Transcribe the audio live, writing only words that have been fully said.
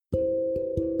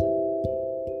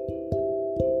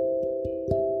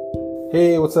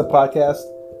Hey, what's up, podcast?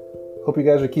 Hope you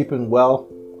guys are keeping well.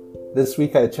 This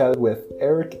week I chatted with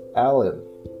Eric Allen.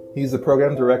 He's the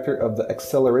program director of the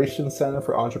Acceleration Center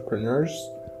for Entrepreneurs,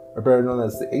 or better known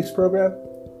as the ACE program.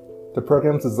 The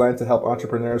program is designed to help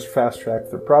entrepreneurs fast-track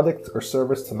their product or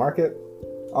service to market.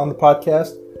 On the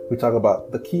podcast, we talk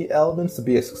about the key elements to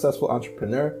be a successful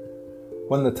entrepreneur,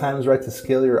 when the time is right to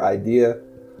scale your idea,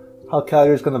 how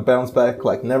Calgary is going to bounce back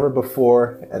like never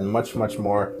before, and much, much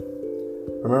more.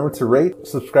 Remember to rate,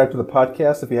 subscribe to the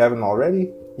podcast if you haven't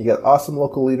already. You got awesome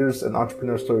local leaders and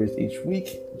entrepreneur stories each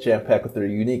week, jam-packed with their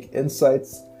unique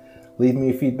insights. Leave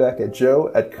me feedback at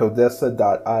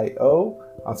joe@codessa.io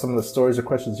on some of the stories or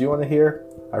questions you want to hear.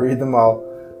 I read them all.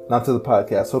 Now to the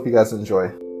podcast. Hope you guys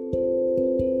enjoy.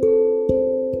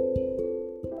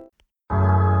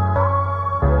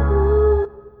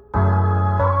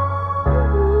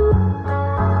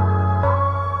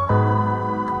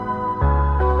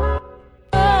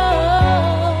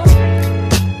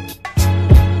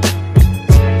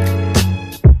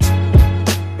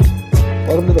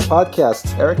 Welcome to the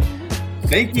podcast, Eric.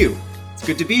 Thank you. It's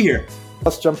good to be here.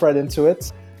 Let's jump right into it.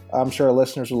 I'm sure our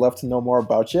listeners would love to know more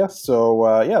about you. So,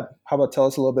 how about tell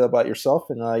us a little bit about yourself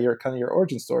and your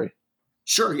origin story?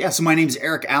 Sure. Yeah. So my name's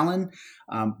Eric Allen.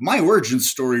 My origin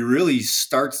story really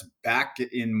starts back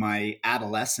in my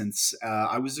adolescence.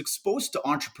 I was exposed to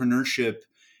entrepreneurship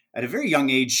at a very young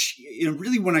age.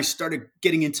 Really, when I started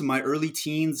getting into my early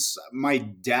teens, my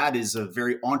dad is a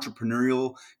very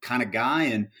entrepreneurial kind of guy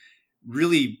and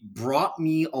really brought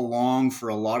me along for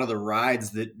a lot of the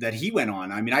rides that he went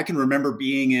on. I mean, I can remember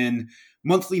being in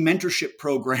monthly mentorship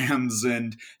programs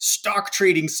and stock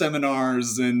trading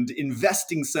seminars and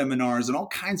investing seminars and all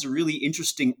kinds of really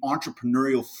interesting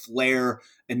entrepreneurial flair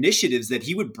initiatives that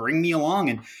he would bring me along.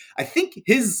 And I think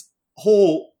his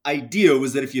whole idea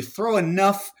was that if you throw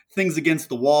enough things against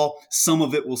the wall, some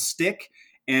of it will stick.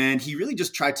 And he really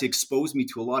just tried to expose me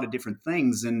to a lot of different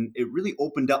things. And it really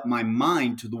opened up my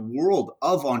mind to the world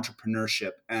of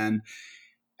entrepreneurship. And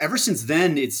ever since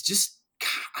then, it's just,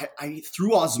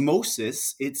 through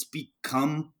osmosis, it's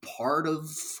become part of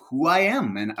who I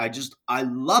am. And I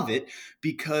love it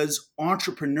because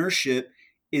entrepreneurship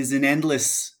is an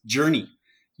endless journey.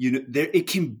 It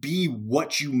can be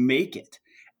what you make it.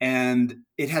 And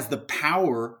it has the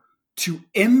power to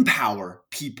empower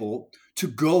people to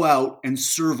go out and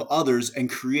serve others and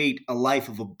create a life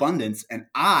of abundance. And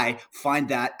I find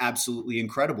that absolutely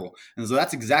incredible. And so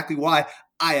that's exactly why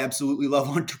I absolutely love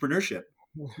entrepreneurship.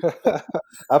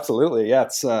 Absolutely. Yeah.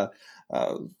 It's,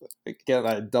 again,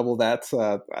 I double that.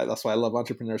 That's why I love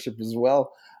entrepreneurship as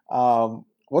well.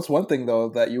 What's one thing, though,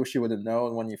 that you wish you would have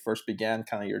known when you first began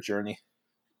kind of your journey?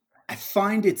 I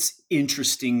find it's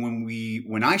interesting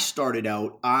when I started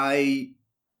out, I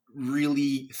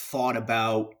really thought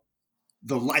about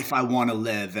the life I want to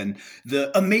live and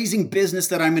the amazing business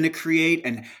that I'm going to create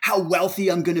and how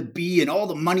wealthy I'm going to be and all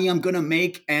the money I'm going to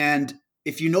make. And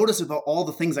if you notice about all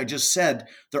the things I just said,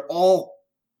 they're all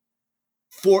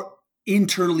for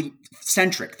internally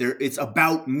centric. It's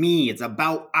about me. It's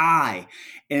about I.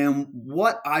 And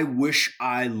what I wish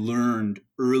I learned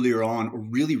earlier on or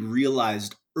really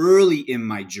realized early in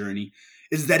my journey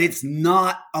is that it's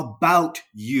not about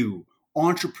you.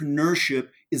 Entrepreneurship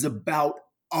is about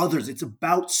others. It's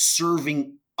about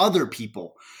serving other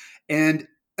people. And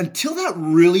until that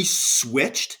really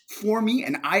switched for me,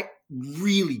 and I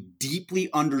really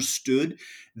deeply understood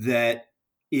that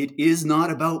it is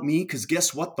not about me, because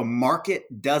guess what? The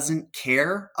market doesn't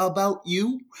care about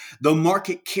you. The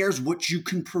market cares what you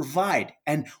can provide.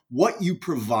 And what you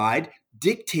provide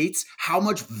dictates how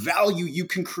much value you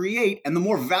can create. And the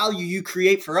more value you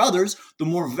create for others, the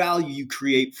more value you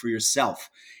create for yourself.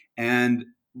 And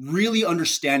really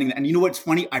understanding that. And you know what's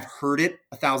funny? I've heard it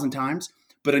 1,000 times,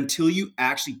 but until you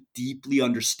actually deeply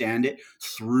understand it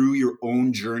through your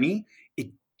own journey,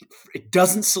 it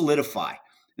doesn't solidify.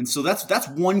 And so that's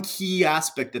one key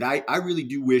aspect that I really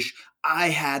do wish I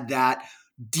had that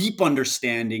deep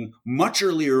understanding much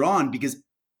earlier on, because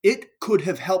it could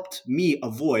have helped me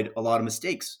avoid a lot of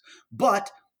mistakes.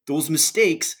 But those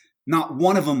mistakes, not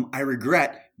one of them I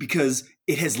regret, because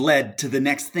it has led to the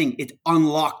next thing. It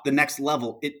unlocked the next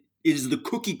level. It is the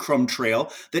cookie crumb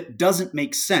trail that doesn't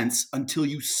make sense until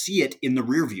you see it in the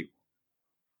rear view.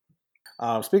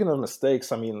 Speaking of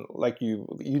mistakes, I mean, like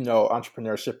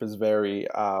entrepreneurship is very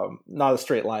not a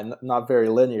straight line, not very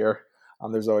linear.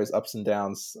 There's always ups and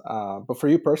downs. But for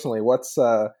you personally, what's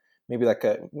maybe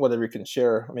whatever you can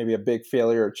share, maybe a big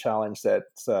failure or challenge that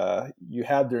you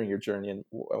had during your journey, and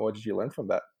what did you learn from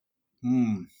that?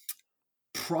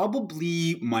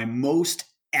 Probably my most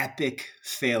epic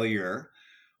failure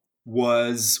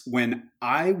was when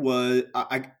I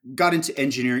got into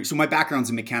engineering. So my background's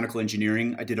in mechanical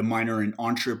engineering. I did a minor in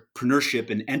entrepreneurship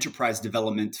and enterprise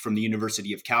development from the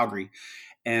University of Calgary,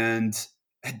 and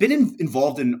had been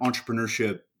involved in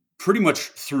entrepreneurship pretty much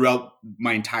throughout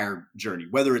my entire journey,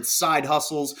 whether it's side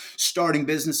hustles, starting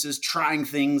businesses, trying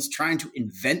things, trying to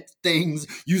invent things,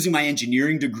 using my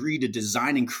engineering degree to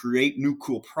design and create new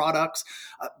cool products.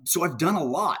 So I've done a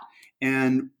lot.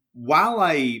 And while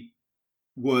I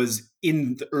was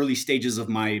in the early stages of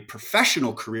my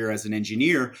professional career as an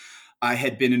engineer, I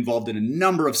had been involved in a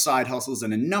number of side hustles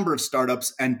and a number of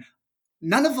startups, and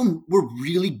none of them were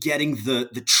really getting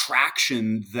the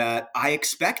traction that I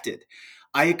expected.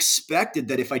 I expected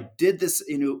that if I did this,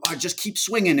 I just keep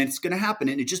swinging and it's going to happen,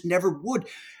 and it just never would.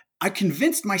 I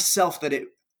convinced myself that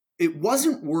it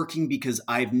wasn't working because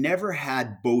I've never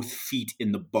had both feet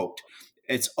in the boat.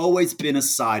 It's always been a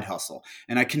side hustle.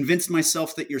 And I convinced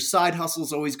myself that your side hustle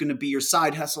is always going to be your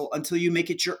side hustle until you make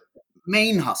it your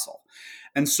main hustle.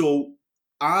 And so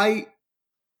I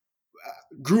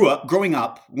growing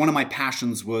up, one of my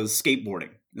passions was skateboarding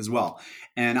as well.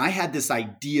 And I had this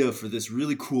idea for this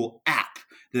really cool app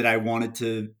that I wanted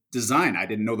to design. I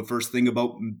didn't know the first thing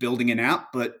about building an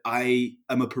app, but I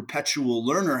am a perpetual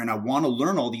learner and I want to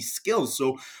learn all these skills.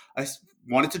 So I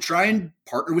wanted to try and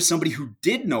partner with somebody who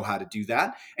did know how to do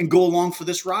that and go along for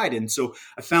this ride. And so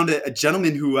I found a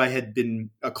gentleman who I had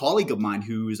been a colleague of mine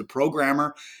who is a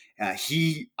programmer. I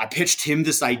pitched him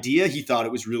this idea. He thought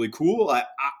it was really cool.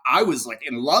 I was like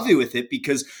in love with it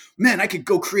because, man, I could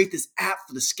go create this app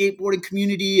for the skateboarding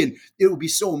community and it would be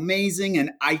so amazing. And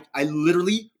I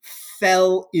literally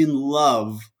fell in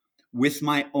love with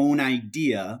my own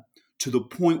idea to the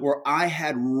point where I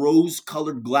had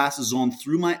rose-colored glasses on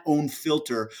through my own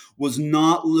filter, was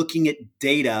not looking at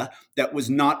data that was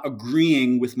not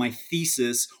agreeing with my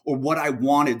thesis or what I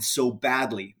wanted so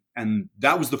badly. And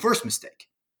that was the first mistake.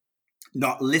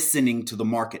 Not listening to the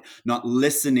market, not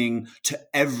listening to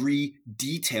every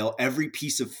detail, every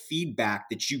piece of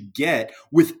feedback that you get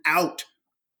without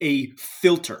a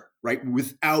filter, right?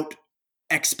 Without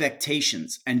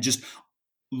expectations, and just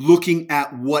looking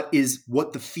at what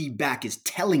the feedback is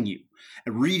telling you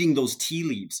and reading those tea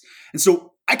leaves. And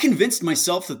so I convinced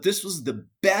myself that this was the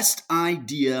best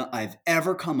idea I've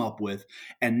ever come up with,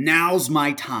 and now's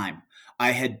my time.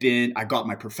 I got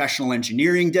my professional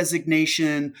engineering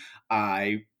designation.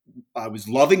 I was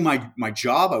loving my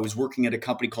job. I was working at a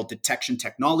company called Detection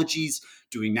Technologies,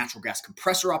 doing natural gas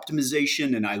compressor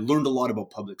optimization, and I learned a lot about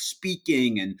public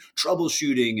speaking and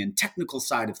troubleshooting and technical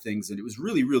side of things, and it was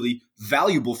really, really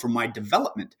valuable for my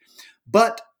development.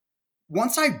 But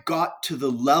once I got to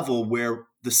the level where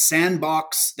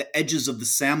the edges of the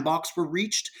sandbox were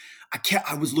reached,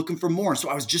 I was looking for more. So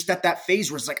I was just at that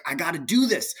phase where it's like, I got to do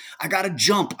this. I got to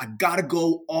jump. I got to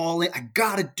go all in. I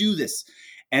got to do this.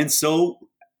 And so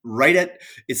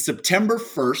it's September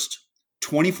 1st,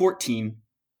 2014,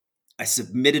 I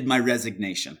submitted my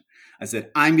resignation. I said,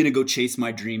 I'm going to go chase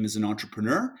my dream as an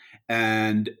entrepreneur,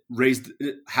 and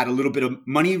had a little bit of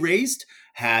money raised,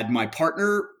 had my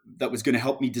partner that was going to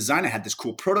help me design. I had this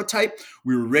cool prototype.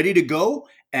 We were ready to go.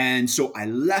 And so I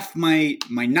left my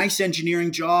nice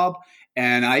engineering job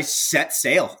and I set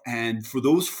sail. And for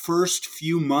those first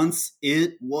few months,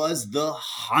 it was the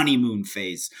honeymoon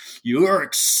phase. You're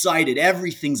excited.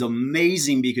 Everything's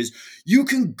amazing because you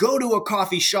can go to a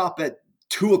coffee shop at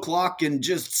 2:00 and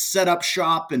just set up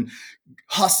shop and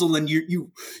hustle, and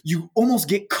you almost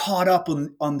get caught up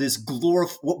on this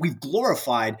what we've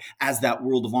glorified as that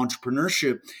world of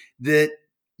entrepreneurship, that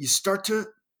you start to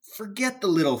forget the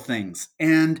little things.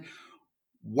 And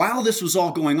while this was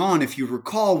all going on, if you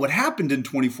recall what happened in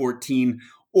 2014,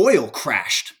 oil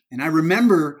crashed, and I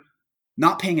remember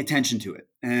not paying attention to it,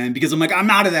 and because I'm like, I'm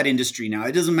out of that industry now,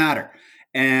 it doesn't matter.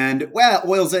 And well,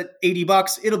 oil's at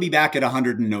 $80, it'll be back at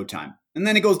 100 in no time. And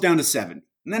then it goes down to 70.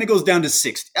 And then it goes down to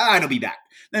 60. It'll be back.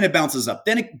 Then it bounces up.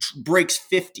 Then it breaks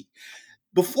 50.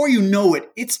 Before you know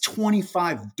it, it's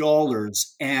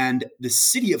 $25, and the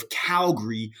city of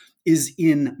Calgary is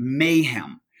in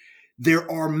mayhem. There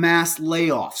are mass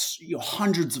layoffs,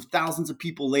 hundreds of thousands of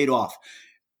people laid off.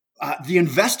 The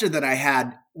investor that I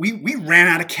had, we ran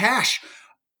out of cash.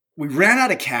 We ran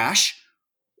out of cash.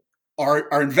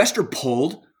 Our investor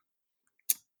pulled.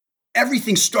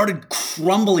 Everything started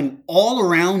crumbling all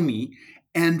around me.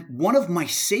 And one of my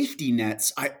safety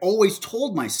nets, I always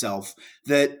told myself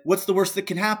that what's the worst that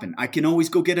can happen? I can always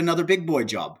go get another big boy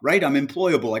job, right? I'm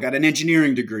employable. I got an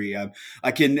engineering degree.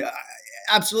 I can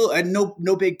absolutely,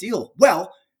 no big deal.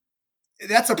 Well,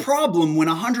 that's a problem when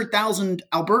 100,000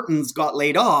 Albertans got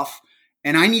laid off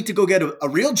and I need to go get a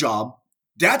real job.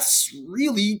 That's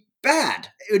really bad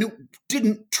and it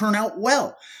didn't turn out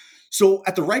well. So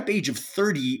at the ripe age of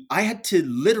 30, I had to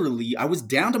literally, I was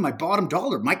down to my bottom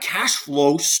dollar. My cash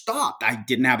flow stopped. I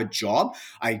didn't have a job.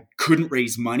 I couldn't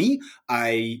raise money.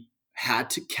 I had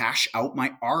to cash out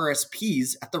my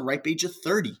RSPs at the ripe age of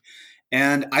 30.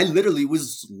 And I literally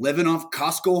was living off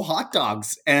Costco hot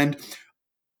dogs. And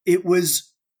it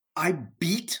was, I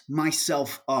beat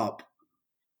myself up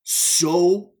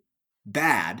so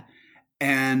bad.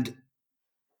 And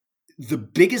the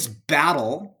biggest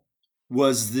battle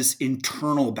was this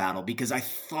internal battle because I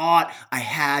thought I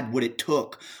had what it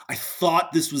took. I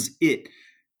thought this was it,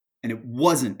 and it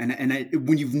wasn't.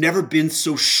 When you've never been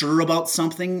so sure about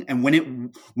something, and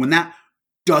when that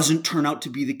doesn't turn out to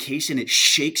be the case, and it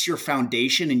shakes your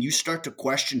foundation, and you start to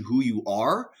question who you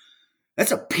are,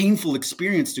 that's a painful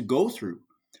experience to go through.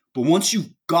 But once you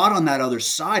got on that other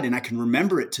side, and I can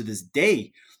remember it to this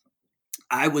day,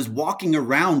 I was walking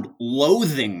around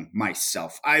loathing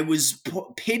myself. I was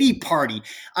pity party.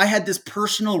 I had this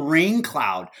personal rain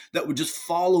cloud that would just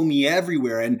follow me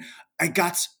everywhere. And I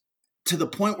got to the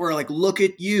point where, like, look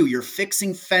at you, you're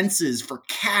fixing fences for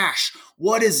cash.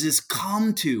 What has this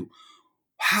come to?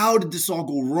 How did this all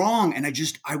go wrong? And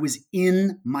I was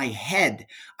in my head.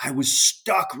 I was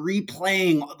stuck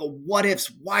replaying the what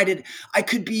ifs. I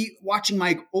could be watching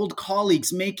my old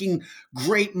colleagues making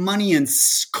great money and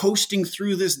coasting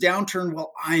through this downturn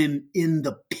while I am in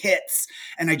the pits.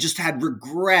 And I just had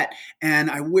regret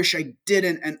and I wish I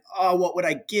didn't. And what would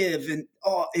I give? And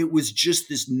it was just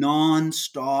this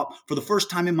nonstop. For the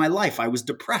first time in my life, I was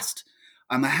depressed.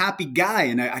 I'm a happy guy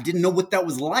and I didn't know what that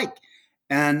was like.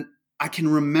 And I can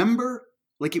remember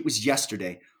like it was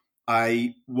yesterday.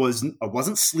 I wasn't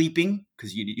sleeping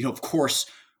because you know, of course,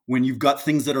 when you've got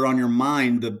things that are on your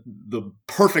mind, the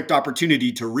perfect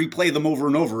opportunity to replay them over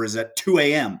and over is at 2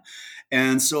 a.m.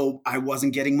 And so I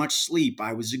wasn't getting much sleep.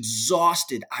 I was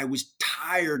exhausted. I was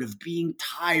tired of being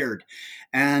tired.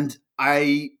 And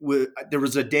there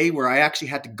was a day where I actually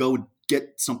had to go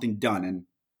get something done. And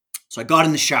so I got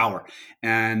in the shower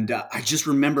and I just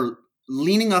remember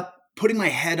leaning up, putting my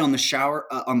head on the shower,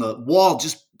 on the wall,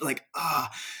 just like,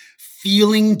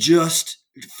 feeling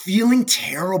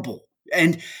terrible.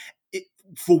 And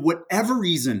for whatever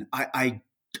reason, I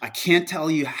can't tell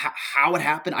you how it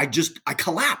happened. I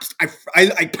collapsed.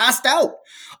 I passed out.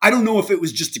 I don't know if it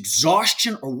was just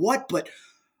exhaustion or what, but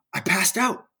I passed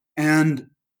out. And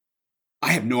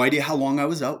I have no idea how long I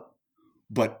was out.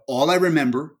 But all I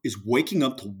remember is waking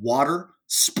up to water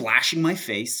splashing my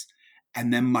face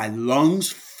and then my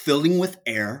lungs filling with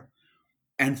air.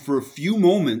 And for a few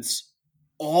moments,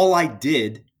 all I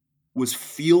did was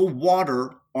feel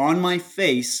water on my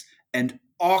face and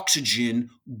oxygen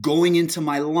going into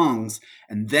my lungs.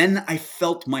 And then I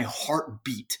felt my heart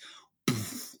beat.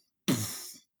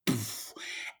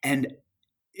 And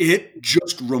it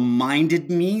just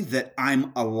reminded me that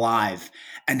I'm alive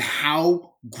and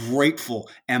how grateful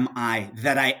am I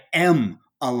that I am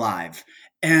alive.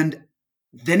 And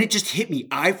then it just hit me.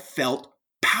 I felt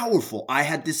powerful. I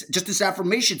had this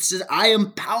affirmation that says I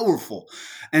am powerful.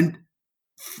 And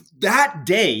that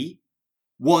day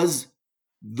was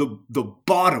the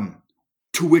bottom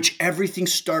to which everything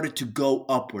started to go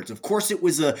upwards. Of course, it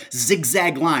was a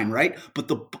zigzag line, right? But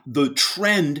the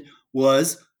trend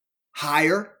was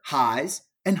higher highs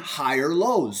and higher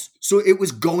lows. So it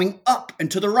was going up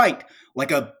and to the right,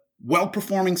 like a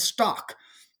well-performing stock.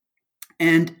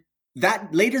 And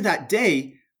later that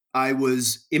day, I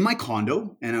was in my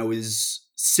condo and I was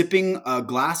sipping a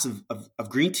glass of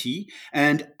green tea,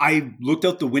 and I looked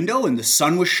out the window and the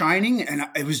sun was shining, and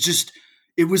it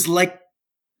was like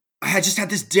I had just had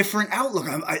this different outlook.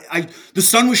 The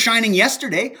sun was shining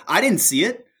yesterday. I didn't see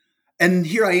it. And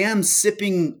here I am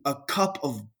sipping a cup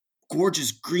of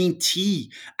gorgeous green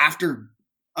tea after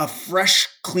a fresh,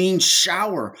 clean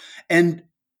shower. And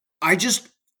I just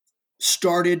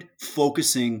started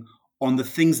focusing on the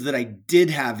things that I did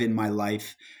have in my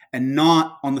life and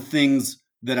not on the things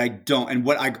that I don't, and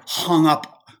what I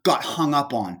got hung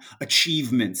up on,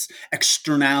 achievements,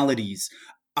 externalities.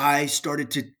 I started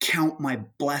to count my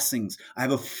blessings. I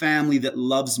have a family that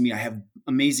loves me. I have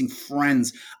amazing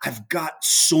friends. I've got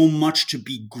so much to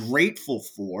be grateful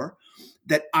for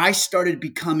that I started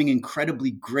becoming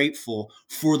incredibly grateful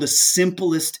for the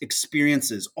simplest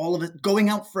experiences. All of it, going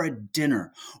out for a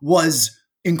dinner was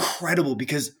incredible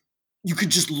because you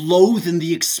could just loathe in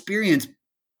the experience.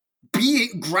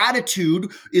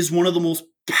 Gratitude is one of the most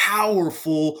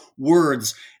powerful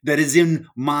words that is in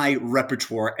my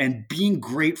repertoire, and being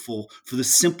grateful for the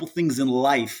simple things in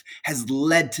life has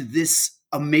led to this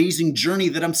amazing journey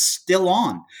that I'm still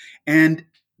on. And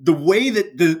the way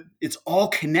that it's all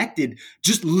connected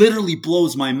just literally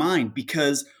blows my mind,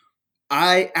 because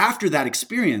after that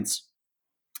experience,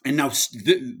 and now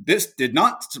this did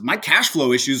not, my cash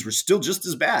flow issues were still just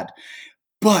as bad,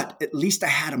 but at least I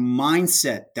had a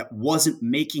mindset that wasn't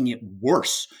making it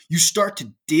worse. You start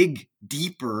to dig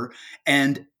deeper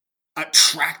and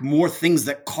attract more things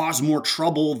that cause more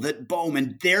trouble, that boom,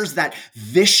 and there's that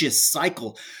vicious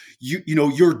cycle.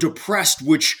 You're depressed,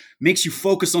 which makes you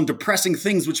focus on depressing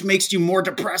things, which makes you more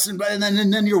depressed, and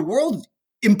then your world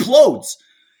implodes.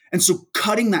 And so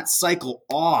cutting that cycle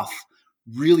off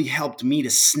really helped me to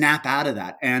snap out of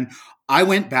that. And I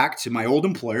went back to my old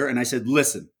employer and I said,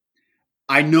 listen,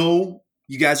 I know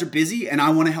you guys are busy and I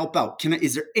want to help out.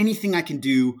 Is there anything I can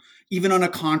do, even on a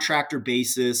contractor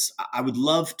basis? I would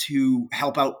love to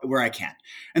help out where I can.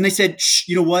 And they said,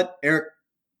 you know what, Eric,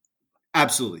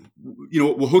 absolutely.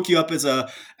 We'll hook you up as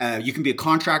you can be a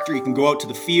contractor. You can go out to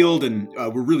the field, and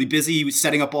we're really busy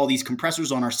setting up all these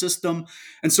compressors on our system.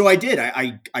 And so I did.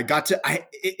 I got to.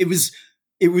 It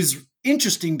was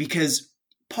interesting, because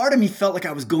part of me felt like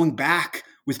I was going back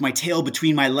with my tail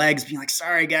between my legs, being like,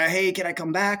 sorry, guy, hey, can I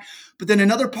come back? But then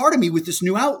another part of me with this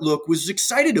new outlook was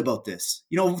excited about this.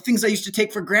 Things I used to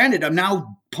take for granted, I'm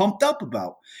now pumped up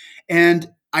about.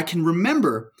 And I can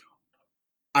remember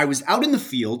I was out in the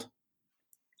field,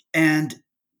 and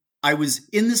I was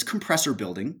in this compressor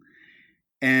building,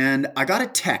 and I got a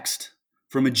text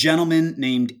from a gentleman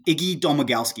named Iggy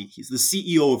Domagalski. He's the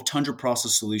CEO of Tundra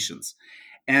Process Solutions.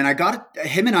 And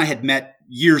him and I had met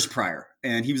years prior,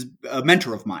 and he was a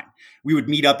mentor of mine. We would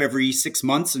meet up every 6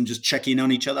 months and just check in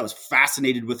on each other. I was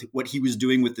fascinated with what he was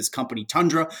doing with this company,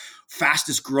 Tundra,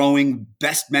 fastest growing,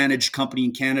 best managed company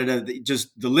in Canada.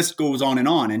 Just the list goes on.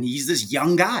 And he's this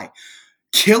young guy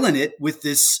killing it with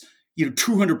this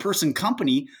 200 person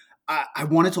company. I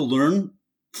wanted to learn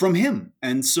from him.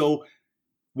 And so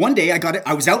one day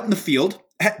I was out in the field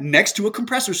next to a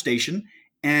compressor station,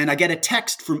 and I get a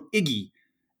text from Iggy.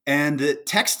 And the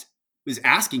text was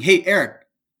asking, hey, Eric,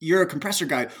 you're a compressor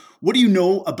guy. What do you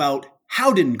know about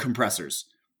Howden compressors?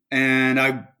 And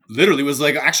I literally was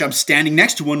like, actually, I'm standing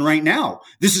next to one right now.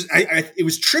 It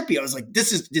was trippy. I was like,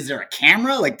 is there a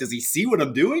camera? Like, does he see what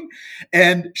I'm doing?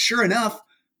 And sure enough,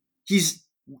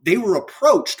 they were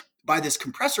approached by this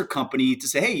compressor company to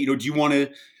say, hey, do you want to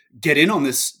get in on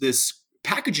this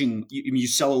packaging? You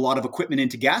sell a lot of equipment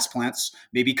into gas plants.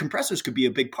 Maybe compressors could be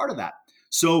a big part of that.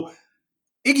 So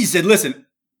Iggy said, listen,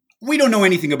 we don't know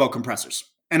anything about compressors,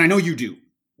 and I know you do.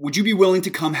 Would you be willing to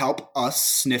come help us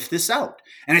sniff this out?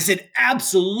 And I said,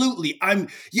 absolutely.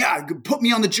 Put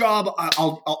me on the job.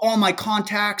 I'll all my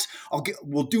contacts.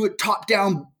 We'll do it top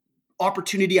down,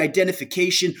 opportunity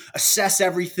identification, assess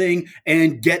everything,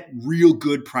 and get real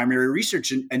good primary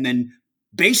research. And then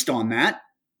based on that,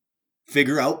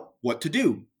 figure out what to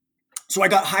do. So I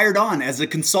got hired on as a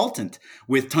consultant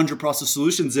with Tundra Process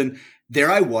Solutions. And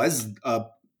there I was,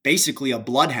 basically a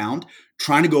bloodhound,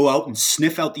 trying to go out and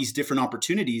sniff out these different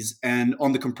opportunities. And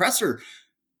on the compressor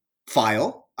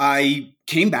file, I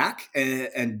came back,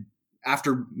 and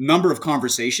after a number of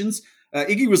conversations,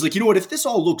 Iggy was like, you know what, if this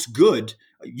all looks good,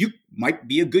 you might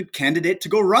be a good candidate to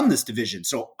go run this division.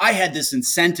 So I had this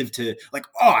incentive to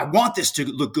I want this to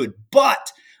look good.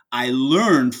 But I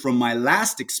learned from my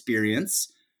last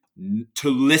experience to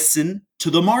listen to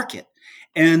the market.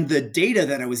 And the data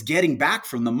that I was getting back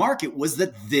from the market was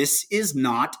that this is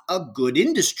not a good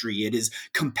industry. It is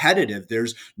competitive.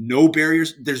 There's no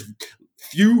barriers. There's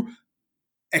few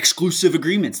exclusive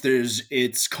agreements.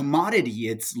 It's commodity.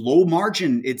 It's low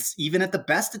margin. It's even at the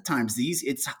best of times.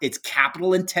 It's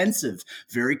capital intensive,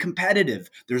 very competitive.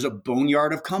 There's a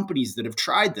boneyard of companies that have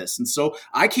tried this. And so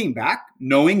I came back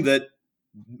knowing that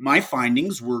my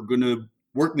findings were going to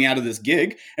work me out of this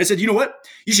gig. I said, you know what?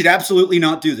 You should absolutely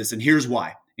not do this. And here's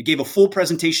why. I gave a full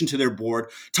presentation to their board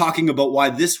talking about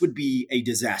why this would be a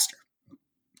disaster.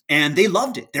 And they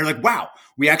loved it. They're like, wow,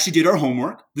 we actually did our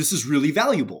homework. This is really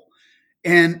valuable.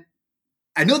 And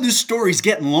I know this story's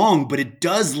getting long, but it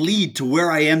does lead to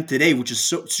where I am today, which is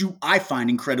so I find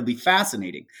incredibly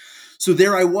fascinating. So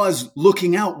there I was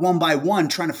looking out one by one,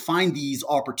 trying to find these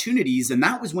opportunities. And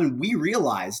that was when we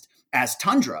realized as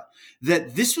Tundra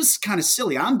that this was kind of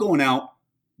silly. I'm going out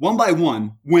one by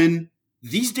one when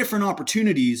these different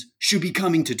opportunities should be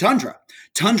coming to Tundra.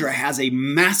 Tundra has a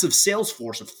massive sales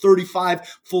force of 35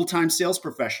 full-time sales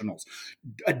professionals,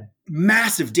 a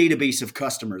massive database of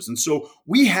customers. And so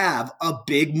we have a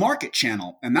big market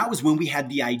channel. And that was when we had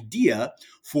the idea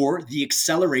for the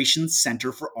Acceleration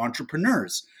Center for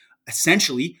Entrepreneurs,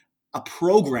 essentially a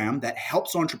program that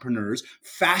helps entrepreneurs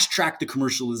fast track the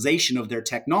commercialization of their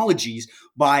technologies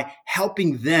by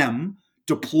helping them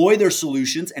deploy their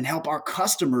solutions and help our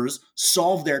customers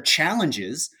solve their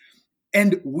challenges.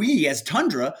 And we, as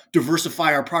Tundra,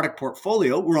 diversify our product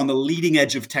portfolio. We're on the leading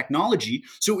edge of technology.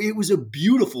 So it was a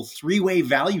beautiful three-way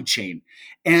value chain.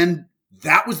 And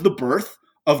that was the birth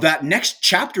of that next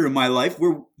chapter in my life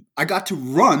where I got to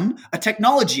run a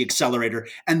technology accelerator.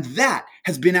 And that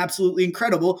has been absolutely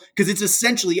incredible because it's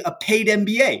essentially a paid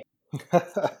MBA.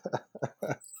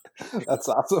 That's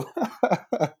awesome.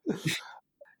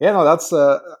 Yeah, no, that's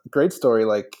a great story.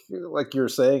 Like you're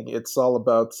saying, it's all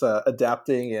about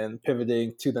adapting and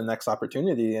pivoting to the next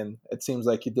opportunity, and it seems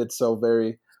like you did so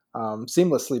very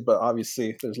seamlessly. But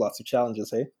obviously, there's lots of challenges.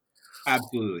 Hey.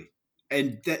 Absolutely.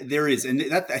 And there is. And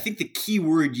that, I think the key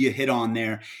word you hit on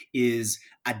there is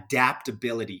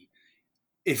adaptability.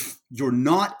 If you're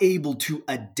not able to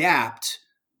adapt,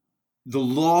 the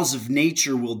laws of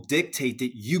nature will dictate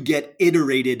that you get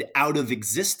iterated out of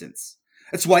existence.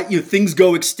 That's why things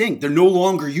go extinct. They're no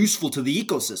longer useful to the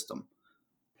ecosystem.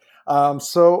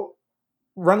 So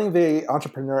running the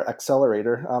Entrepreneur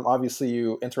Accelerator, obviously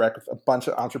you interact with a bunch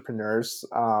of entrepreneurs,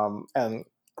 and it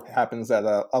happens that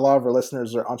a lot of our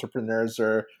listeners are entrepreneurs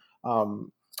or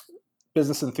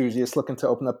business enthusiasts looking to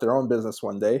open up their own business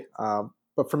one day.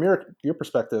 But from your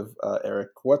perspective, Eric,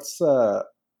 what's a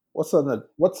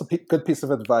good piece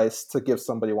of advice to give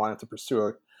somebody wanting to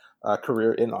pursue a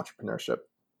career in entrepreneurship?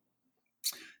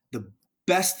 The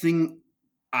best thing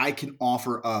I can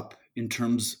offer up in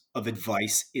terms of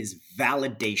advice is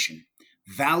validation.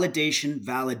 Validation,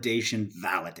 validation,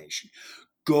 validation.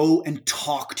 Go and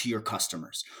talk to your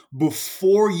customers.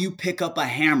 Before you pick up a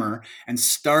hammer and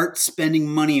start spending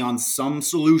money on some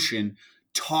solution,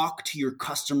 talk to your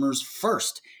customers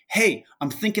first. Hey,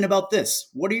 I'm thinking about this.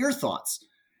 What are your thoughts?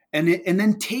 And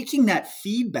then taking that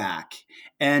feedback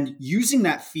and using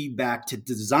that feedback to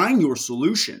design your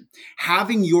solution,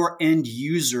 having your end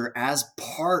user as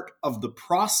part of the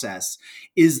process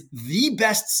is the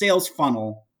best sales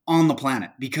funnel on the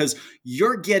planet, because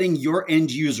you're getting your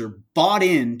end user bought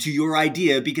into your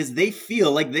idea because they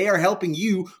feel like they are helping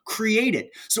you create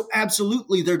it. So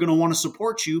absolutely, they're going to want to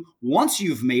support you once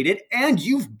you've made it and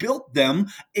you've built them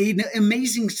an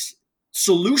amazing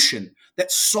solution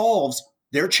that solves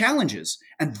their challenges.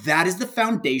 And that is the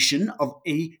foundation of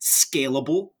a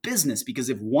scalable business, because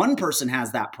if one person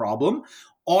has that problem,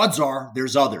 odds are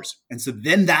there's others. And so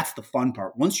then that's the fun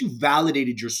part. Once you've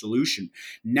validated your solution,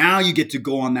 now you get to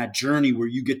go on that journey where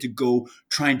you get to go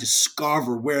try and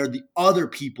discover where the other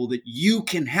people that you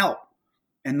can help.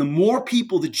 And the more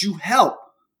people that you help,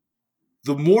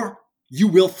 the more you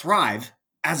will thrive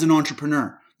as an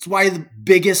entrepreneur. That's why the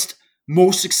biggest,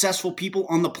 most successful people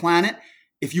on the planet,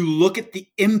 if you look at the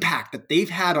impact that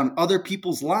they've had on other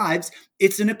people's lives,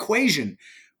 it's an equation.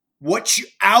 What you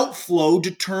outflow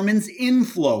determines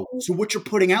inflow. So what you're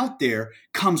putting out there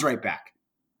comes right back.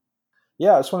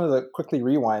 Yeah, I just wanted to quickly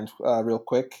rewind real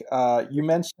quick. You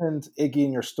mentioned Iggy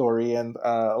in your story, and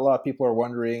a lot of people are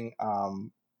wondering,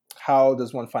 how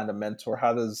does one find a mentor?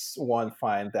 How does one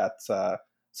find that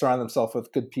surround themselves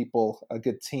with good people, a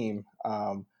good team?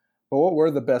 But what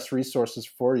were the best resources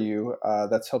for you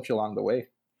that's helped you along the way?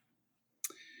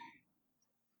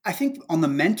 I think on the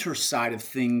mentor side of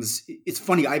things, it's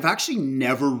funny. I've actually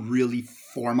never really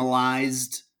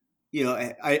formalized,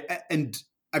 and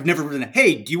I've never been,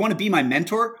 hey, do you want to be my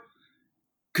mentor?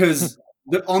 Because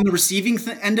on the receiving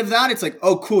end of that, it's like,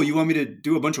 oh, cool. You want me to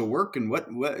do a bunch of work and what,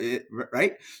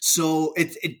 right? So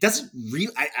it doesn't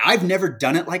really, I've never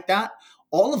done it like that.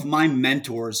 All of my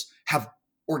mentors have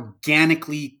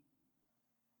organically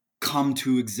come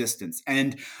to existence.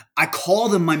 And I call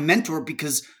them my mentor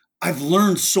because I've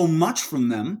learned so much from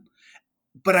them,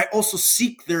 but I also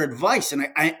seek their advice, and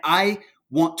I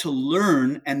want to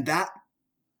learn. And that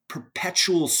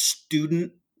perpetual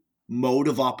student mode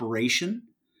of operation,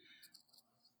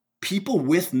 people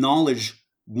with knowledge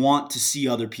want to see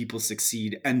other people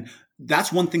succeed. And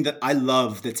that's one thing that I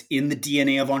love that's in the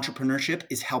DNA of entrepreneurship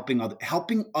is helping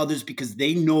others, because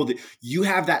they know that you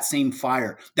have that same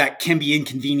fire that can be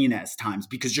inconvenient at times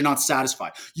because you're not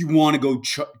satisfied. You want to go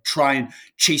try and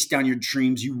chase down your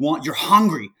dreams. You're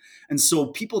hungry. And so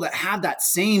people that have that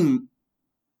same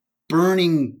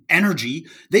burning energy,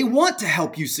 they want to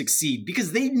help you succeed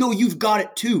because they know you've got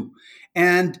it too.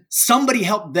 And somebody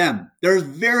helped them. There's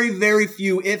very, very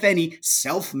few, if any,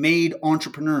 self-made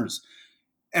entrepreneurs.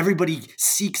 Everybody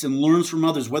seeks and learns from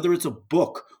others, whether it's a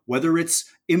book, whether it's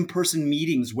in-person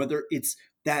meetings, whether it's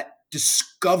that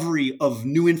discovery of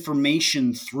new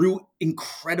information through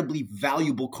incredibly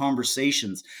valuable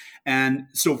conversations. And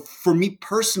so for me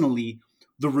personally,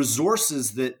 the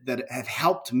resources that have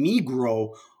helped me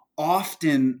grow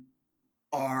often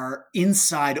are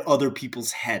inside other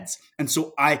people's heads. And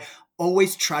so I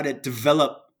always try to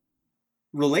develop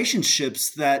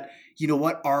relationships that, you know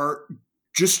what, are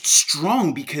just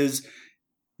strong because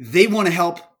they want to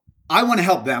help. I want to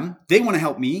help them. They want to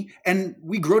help me, and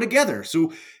we grow together.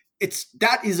 So it's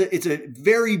a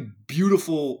very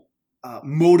beautiful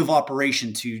mode of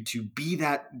operation to be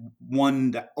that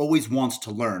one that always wants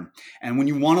to learn. And when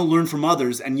you want to learn from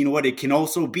others, and you know what, it can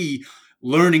also be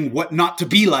learning what not to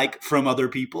be like from other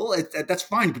people. That's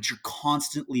fine, but you're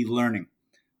constantly learning.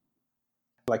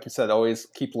 Like you said, always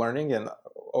keep learning and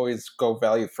always go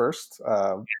value first.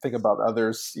 Think about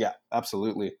others. Yeah,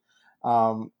 absolutely.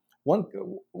 Um, one,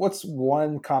 what's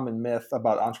one common myth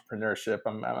about entrepreneurship?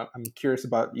 I'm curious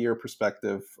about your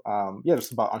perspective. Yeah,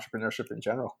 just about entrepreneurship in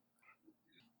general.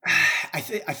 I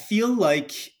feel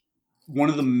like one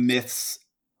of the myths,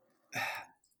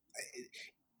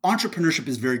 entrepreneurship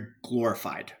is very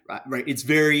glorified, right? It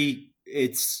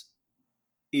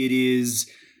is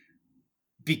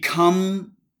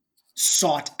become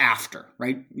sought after,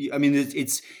 right? I mean,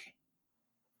 it's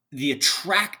the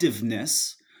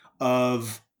attractiveness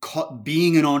of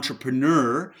being an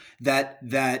entrepreneur,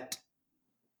 that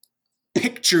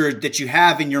picture that you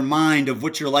have in your mind of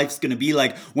what your life's going to be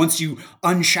like once you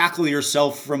unshackle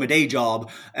yourself from a day job.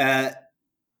 A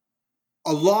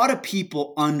lot of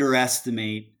people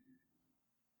underestimate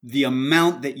the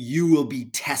amount that you will be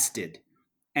tested.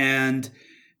 And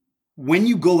when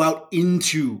you go out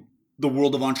into the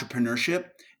world of entrepreneurship,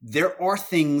 there are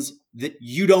things that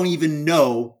you don't even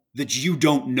know that you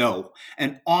don't know.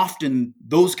 And often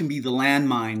those can be the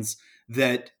landmines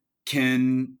that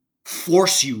can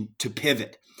force you to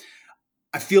pivot.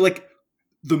 I feel like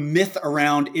the myth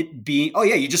around it being, oh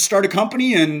yeah, you just start a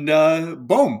company and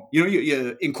boom,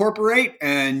 you incorporate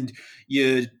and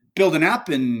you build an app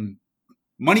and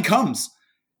money comes.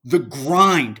 The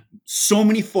grind. So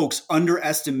many folks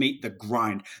underestimate the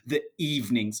grind, the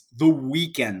evenings, the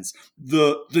weekends,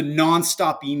 the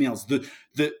nonstop emails,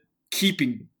 the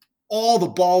keeping all the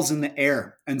balls in the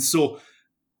air. And so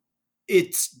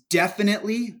it's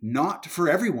definitely not for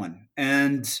everyone.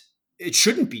 And it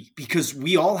shouldn't be, because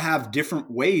we all have different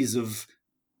ways of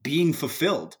being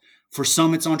fulfilled. For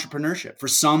some, it's entrepreneurship. For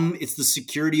some, it's the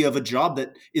security of a job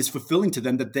that is fulfilling to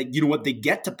them, that you know what, they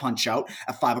get to punch out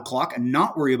at 5 o'clock and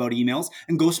not worry about emails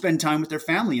and go spend time with their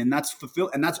family. And that's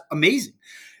and that's amazing.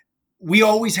 We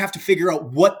always have to figure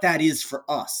out what that is for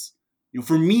us.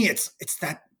 For me, it's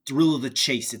that thrill of the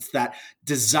chase. It's that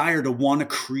desire to want to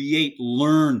create,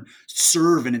 learn,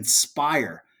 serve, and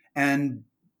inspire. And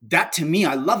that, to me,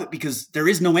 I love it because there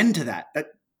is no end to that.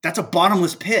 That's a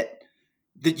bottomless pit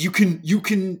that you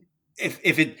can if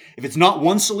it's not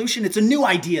one solution, it's a new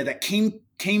idea that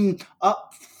came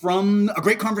up from a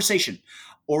great conversation,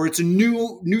 or it's a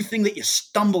new thing that you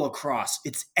stumble across.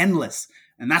 It's endless,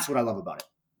 and that's what I love about it.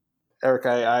 Eric,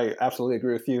 I absolutely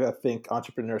agree with you. I think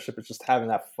entrepreneurship is just having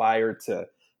that fire to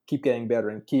keep getting better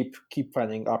and keep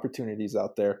finding opportunities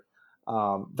out there.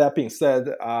 That being said,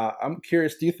 I'm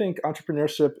curious, do you think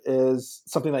entrepreneurship is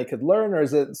something that you could learn, or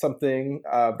is it something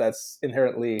that's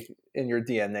inherently in your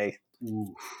DNA?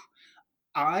 Ooh.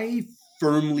 I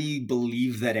firmly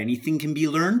believe that anything can be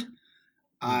learned.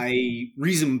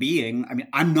 Reason being, I mean,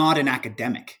 I'm not an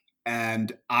academic,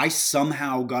 and I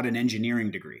somehow got an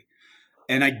engineering degree.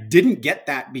 And I didn't get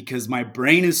that because my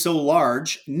brain is so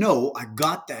large. No, I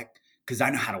got that because I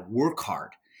know how to work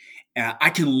hard. I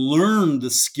can learn the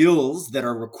skills that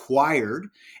are required,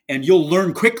 and you'll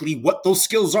learn quickly what those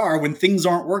skills are when things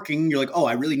aren't working. You're like, oh,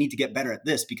 I really need to get better at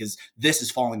this because this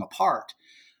is falling apart.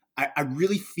 I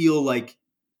really feel like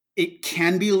it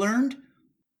can be learned,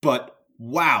 but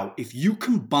wow, if you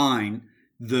combine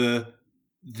the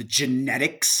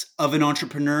genetics of an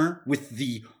entrepreneur with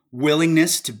the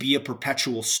willingness to be a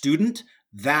perpetual student,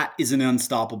 that is an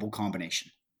unstoppable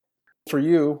combination. For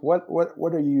you, what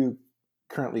are you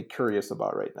currently curious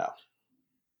about right now?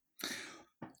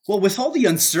 Well, with all the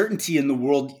uncertainty in the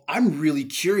world, I'm really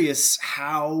curious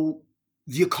how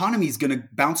the economy is going to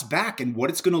bounce back and what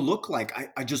it's going to look like.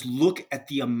 I just look at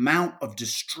the amount of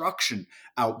destruction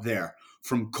out there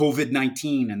from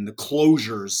COVID-19 and the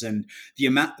closures, and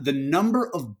the number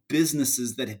of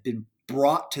businesses that have been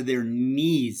brought to their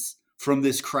knees from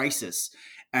this crisis.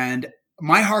 And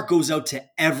my heart goes out to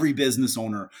every business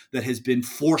owner that has been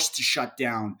forced to shut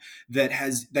down, that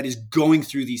is going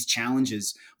through these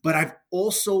challenges. But I've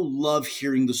also loved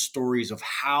hearing the stories of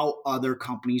how other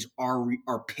companies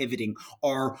are pivoting,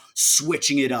 are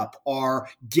switching it up, are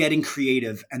getting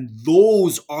creative, and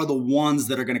those are the ones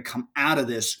that are going to come out of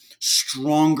this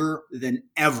stronger than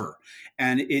ever.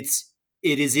 And it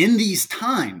is in these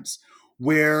times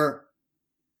where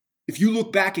if you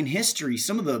look back in history,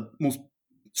 some of the most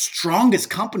strongest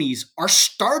companies are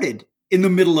started in the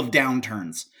middle of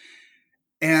downturns.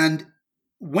 And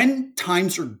when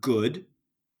times are good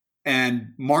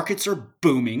and markets are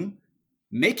booming,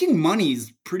 making money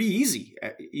is pretty easy.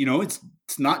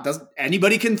 It's not, doesn't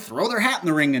anybody can throw their hat in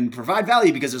the ring and provide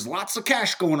value because there's lots of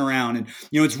cash going around, and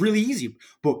it's really easy.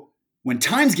 But when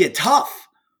times get tough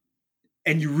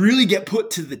and you really get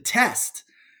put to the test,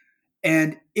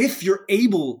 and if you're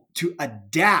able to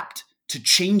adapt to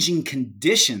changing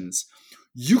conditions,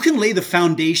 you can lay the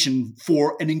foundation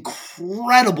for an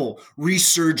incredible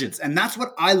resurgence. And that's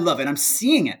what I love. And I'm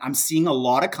seeing it. I'm seeing a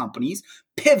lot of companies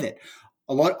pivot.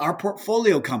 A lot of our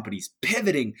portfolio companies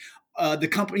pivoting, the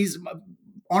companies,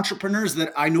 entrepreneurs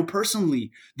that I know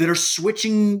personally that are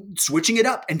switching it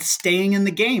up and staying in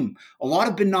the game. A lot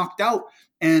have been knocked out.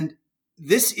 And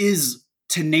this is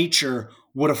to nature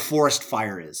what a forest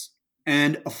fire is.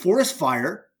 And a forest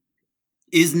fire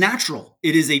is natural.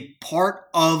 It is a part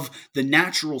of the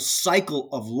natural cycle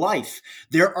of life.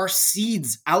 There are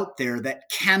seeds out there that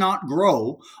cannot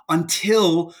grow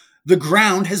until the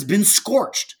ground has been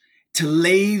scorched to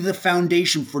lay the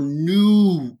foundation for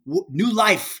new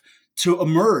life to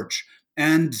emerge.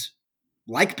 And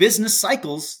like business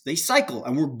cycles, they cycle,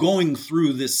 and we're going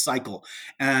through this cycle.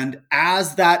 And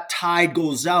as that tide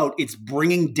goes out, it's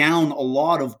bringing down a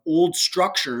lot of old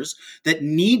structures that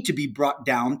need to be brought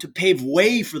down to pave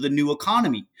way for the new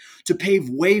economy, to pave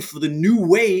way for the new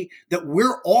way that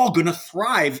we're all going to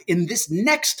thrive in this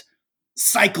next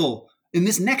cycle, in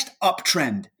this next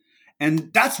uptrend.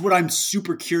 And that's what I'm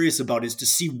super curious about, is to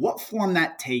see what form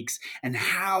that takes and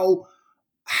how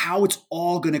it's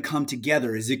all going to come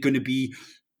together. Is it going to be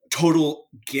total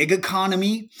gig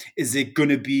economy? Is it going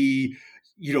to be,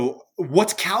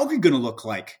 what's Calgary going to look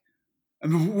like? I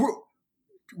mean,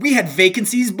 we had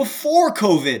vacancies before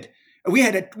COVID. We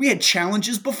had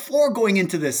challenges before going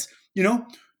into this.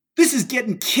 This is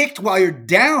getting kicked while you're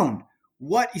down.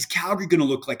 What is Calgary going to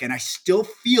look like? And I still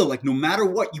feel like no matter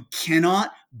what, you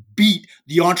cannot beat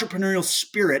the entrepreneurial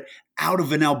spirit out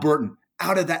of an Albertan,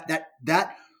 out of that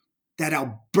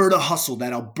Alberta hustle,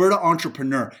 that Alberta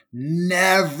entrepreneur.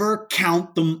 Never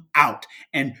count them out.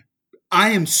 And I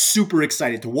am super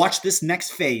excited to watch this next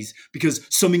phase because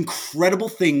some incredible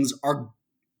things are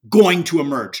going to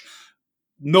emerge.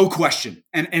 No question.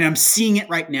 And I'm seeing it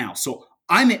right now. So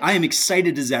I am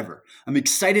excited as ever. I'm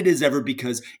excited as ever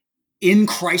because in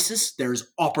crisis,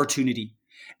 there's opportunity.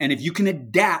 And if you can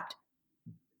adapt,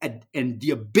 and the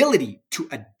ability to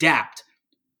adapt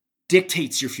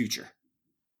dictates your future.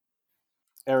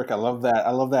 Eric, I love that.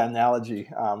 I love that analogy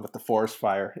with the forest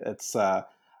fire. It's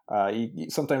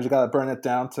sometimes you got to burn it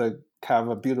down to have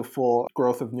a beautiful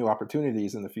growth of new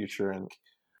opportunities in the future.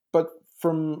 But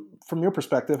from your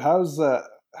perspective, how's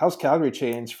Calgary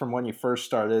changed from when you first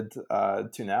started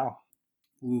to now?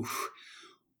 Oof.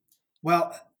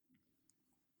 Well,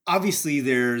 obviously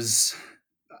there's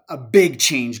a big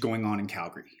change going on in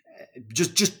Calgary,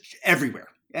 just everywhere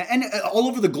and all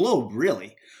over the globe,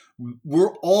 really.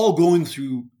 We're all going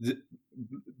through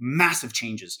massive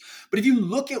changes. But if you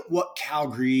look at what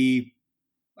Calgary,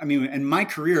 and my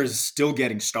career is still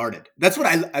getting started. That's what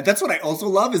I also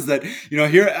love, is that,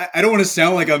 here, I don't want to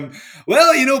sound like I'm,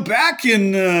 back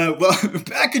in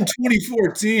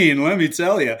 2014, let me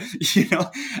tell you,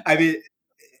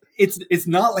 it's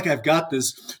not like I've got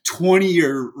this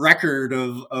 20-year record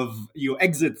of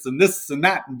exits and this and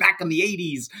that and back in the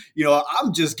 80s.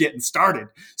 I'm just getting started.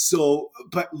 So,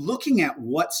 but looking at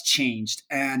what's changed,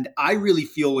 and I really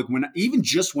feel like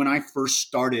when I first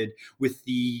started with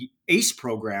the ACE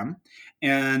program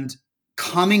and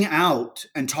coming out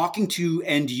and talking to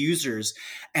end users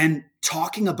and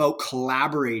talking about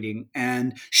collaborating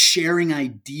and sharing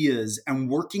ideas and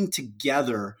working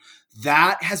together,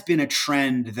 that has been a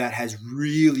trend that has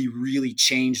really, really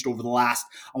changed over the last,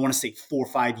 I want to say 4 or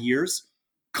 5 years.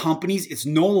 Companies, it's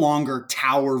no longer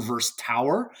tower versus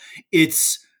tower.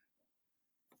 It's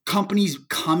companies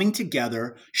coming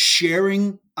together,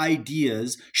 sharing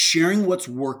ideas, sharing what's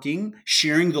working,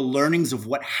 sharing the learnings of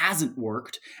what hasn't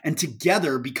worked, and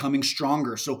together becoming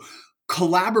stronger. So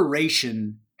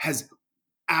collaboration has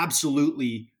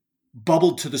absolutely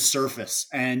bubbled to the surface,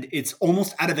 and it's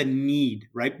almost out of a need,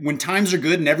 right? When times are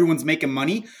good and everyone's making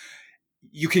money,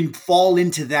 you can fall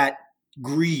into that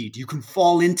greed. You can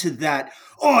fall into that,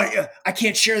 I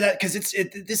can't share that because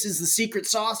this is the secret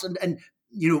sauce, and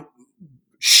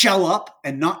shell up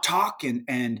and not talk,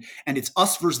 and it's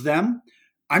us versus them.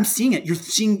 I'm seeing it. You're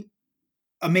seeing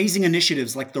amazing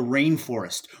initiatives like the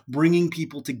Rainforest, bringing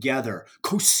people together.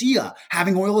 COSIA,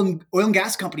 having oil and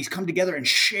gas companies come together and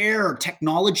share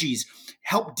technologies,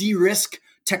 help de-risk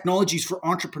technologies for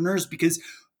entrepreneurs, because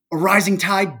a rising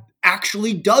tide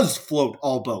actually does float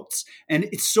all boats. And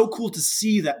it's so cool to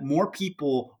see that more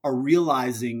people are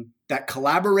realizing that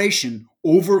collaboration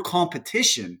over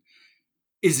competition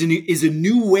is a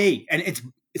new way, and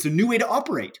it's a new way to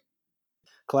operate.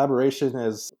 Collaboration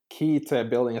is key to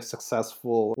building a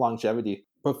successful longevity.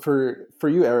 But for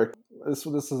you, Eric, this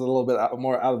is a little bit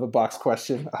more out of the box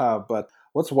question. But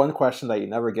what's one question that you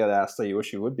never get asked that you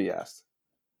wish you would be asked?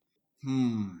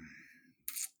 You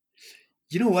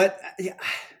know what?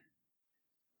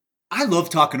 I love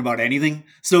talking about anything,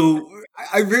 so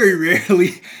I very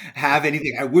rarely have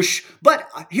anything I wish. But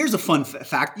here's a fun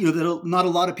fact, that not a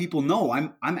lot of people know.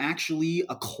 I'm actually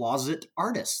a closet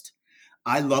artist.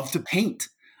 I love to paint,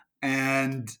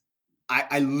 and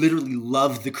I literally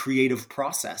love the creative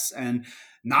process. And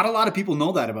not a lot of people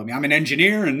know that about me. I'm an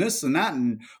engineer and this and that,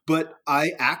 but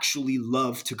I actually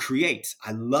love to create.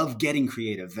 I love getting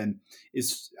creative, and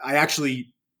I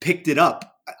actually picked it up.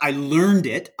 I learned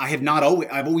it. I've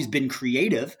always been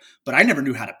creative, but I never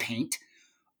knew how to paint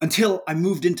until I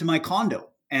moved into my condo,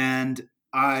 and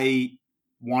I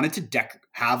wanted to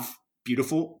have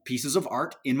beautiful pieces of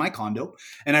art in my condo.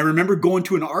 And I remember going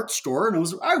to an art store, and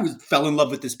I fell in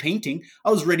love with this painting. I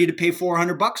was ready to pay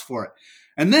 $400 for it.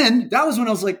 And then that was when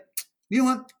I was like, you know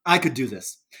what? I could do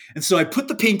this. And so I put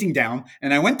the painting down,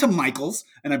 and I went to Michael's,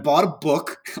 and I bought a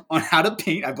book on how to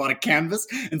paint. I bought a canvas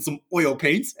and some oil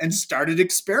paints and started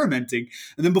experimenting.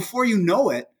 And then before you know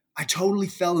it, I totally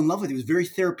fell in love with it. It was very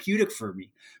therapeutic for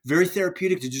me, very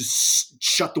therapeutic to just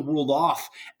shut the world off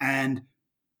and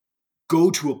go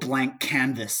to a blank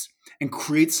canvas and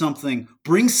create something,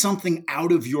 bring something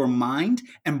out of your mind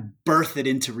and birth it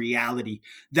into reality.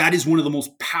 That is one of the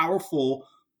most powerful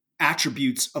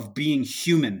attributes of being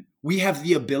human. We have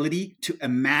the ability to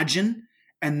imagine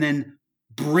and then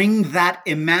bring that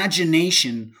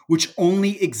imagination, which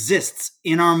only exists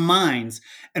in our minds,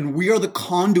 and we are the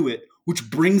conduit which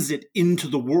brings it into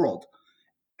the world.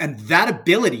 And that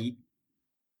ability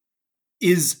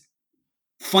is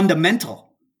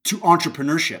fundamental to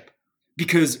entrepreneurship,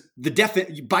 because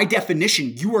by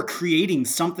definition, you are creating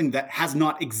something that has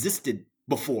not existed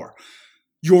before.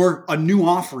 You're a new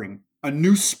offering, a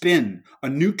new spin, a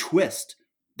new twist.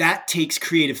 That takes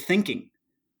creative thinking.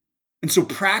 And so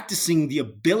practicing the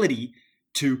ability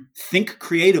to think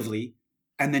creatively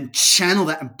and then channel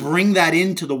that and bring that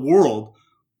into the world,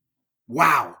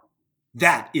 wow,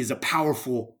 that is a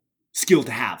powerful skill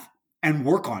to have and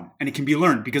work on. And it can be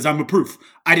learned, because I'm a proof.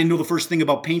 I didn't know the first thing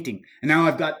about painting. And now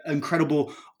I've got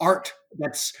incredible art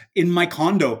that's in my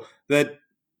condo that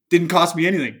didn't cost me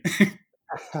anything.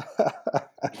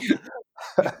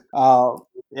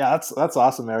 Yeah, that's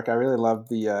awesome, Eric. I really love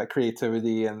the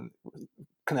creativity and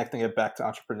connecting it back to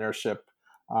entrepreneurship.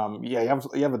 Yeah,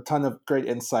 you have a ton of great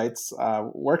insights.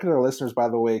 Where can our listeners, by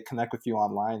the way, connect with you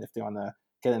online if they want to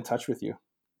get in touch with you?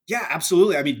 Yeah,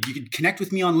 absolutely. I mean, you can connect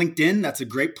with me on LinkedIn. That's a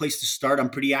great place to start. I'm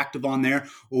pretty active on there,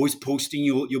 always posting.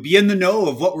 You'll be in the know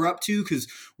of what we're up to, because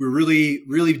we're really,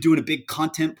 really doing a big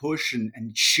content push and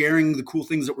sharing the cool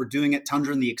things that we're doing at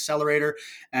Tundra and the Accelerator.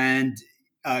 And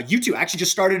YouTube, I actually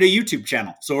just started a YouTube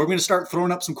channel. So we're going to start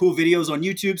throwing up some cool videos on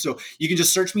YouTube. So you can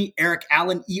just search me, Eric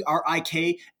Allen,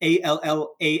 ErikAllan,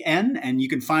 and you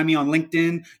can find me on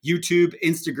LinkedIn, YouTube,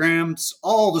 Instagram,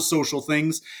 all the social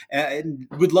things, and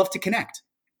would love to connect.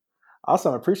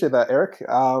 Awesome. I appreciate that, Eric.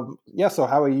 Yeah, so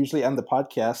how we usually end the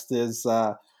podcast is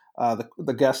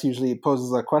the guest usually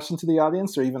poses a question to the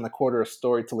audience, or even a quote or a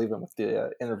story to leave them with the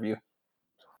interview.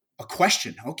 A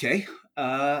question. Okay.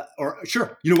 Or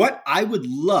sure. You know what? I would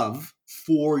love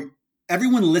for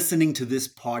everyone listening to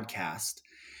this podcast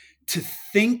to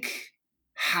think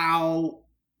how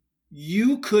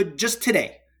you could just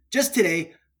today,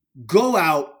 go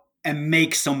out and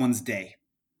make someone's day.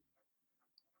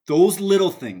 Those little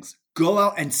things. Go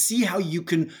out and see how you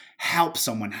can help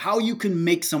someone, how you can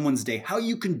make someone's day, how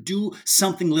you can do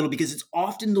something little, because it's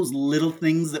often those little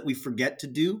things that we forget to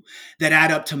do that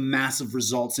add up to massive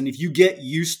results. And if you get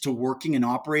used to working and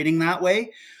operating that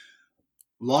way,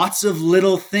 lots of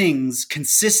little things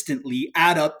consistently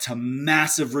add up to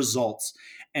massive results.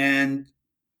 And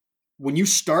when you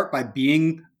start by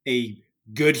being a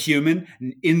good human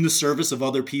and in the service of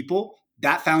other people,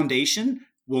 that foundation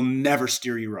will never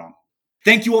steer you wrong.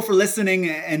 Thank you all for listening,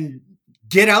 and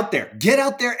get out there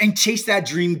and chase that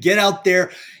dream. Get out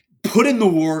there, put in the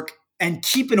work, and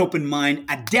keep an open mind,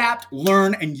 adapt,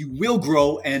 learn, and you will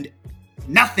grow, and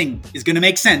nothing is going to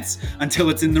make sense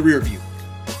until it's in the rear view.